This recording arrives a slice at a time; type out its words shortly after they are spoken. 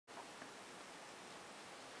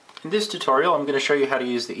In this tutorial, I'm going to show you how to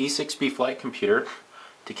use the E6B flight computer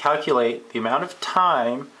to calculate the amount of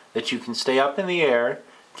time that you can stay up in the air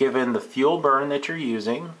given the fuel burn that you're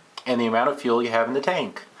using and the amount of fuel you have in the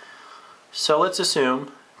tank. So let's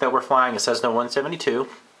assume that we're flying a Cessna 172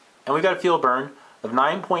 and we've got a fuel burn of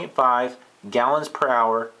 9.5 gallons per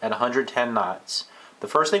hour at 110 knots. The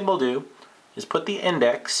first thing we'll do is put the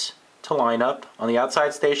index to line up on the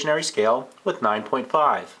outside stationary scale with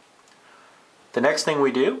 9.5. The next thing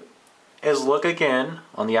we do is look again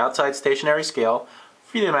on the outside stationary scale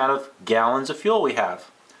for the amount of gallons of fuel we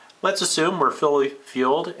have. Let's assume we're fully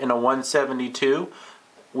fueled in a 172,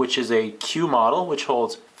 which is a Q model, which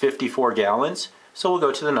holds 54 gallons. So we'll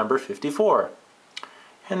go to the number 54.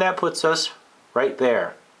 And that puts us right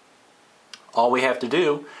there. All we have to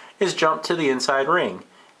do is jump to the inside ring.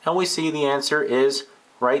 And we see the answer is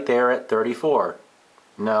right there at 34.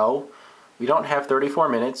 No, we don't have 34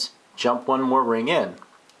 minutes. Jump one more ring in.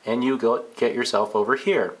 And you go get yourself over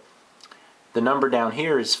here. The number down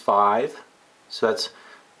here is 5. So that's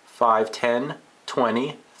 5, 10,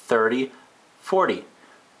 20, 30, 40.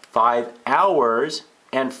 5 hours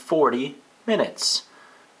and 40 minutes.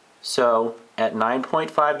 So at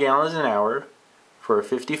 9.5 gallons an hour for a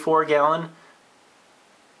 54 gallon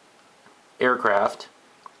aircraft,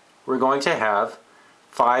 we're going to have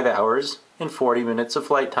 5 hours and 40 minutes of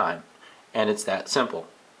flight time. And it's that simple.